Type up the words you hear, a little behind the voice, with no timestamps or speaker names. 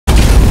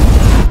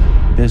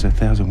There's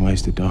 1,000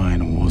 ways to die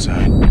in a war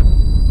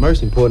zone.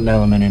 Most important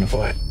element in a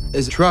fight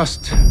is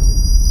trust.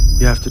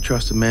 You have to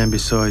trust the man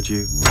beside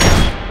you,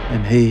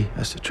 and he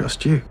has to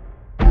trust you.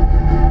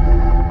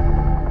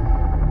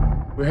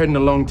 We're heading to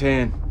Long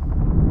Tan.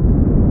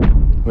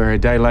 We're a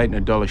day late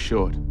and $1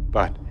 short,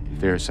 but if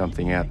there is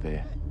something out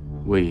there,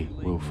 we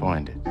will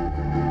find it.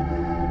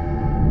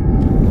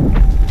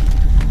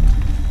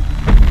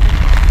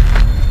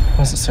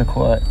 Why is it so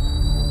quiet?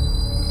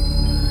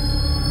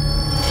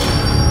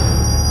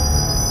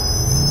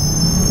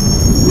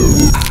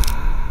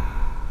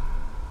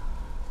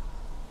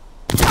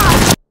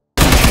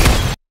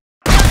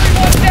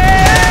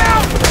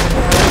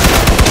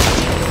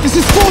 This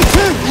is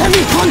 4-2!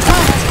 Heavy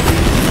contact!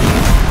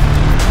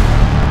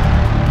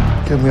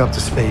 Get me up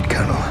to speed,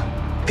 Colonel.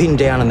 Pinned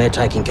down and they're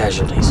taking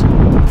casualties.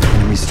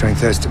 Enemy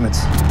strength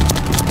estimates.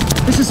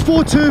 This is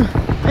 4-2.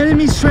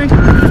 Enemy strength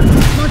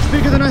much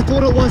bigger than I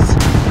thought it was.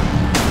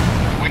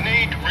 We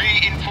need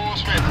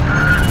reinforcement.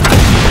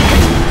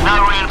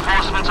 No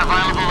reinforcements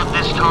available at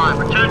this time.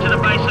 Return to the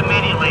base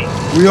immediately.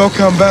 We all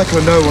come back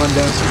or no one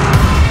does.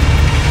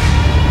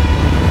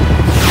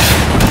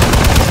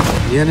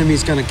 The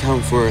enemy's gonna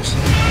come for us.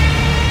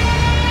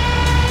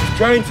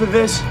 Train for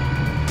this.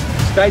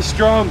 Stay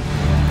strong.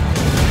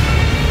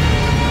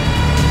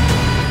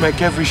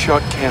 Make every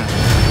shot count.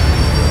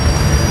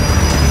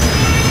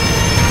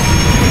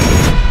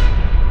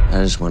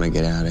 I just want to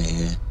get out of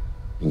here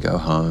and go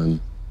home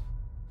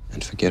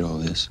and forget all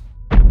this.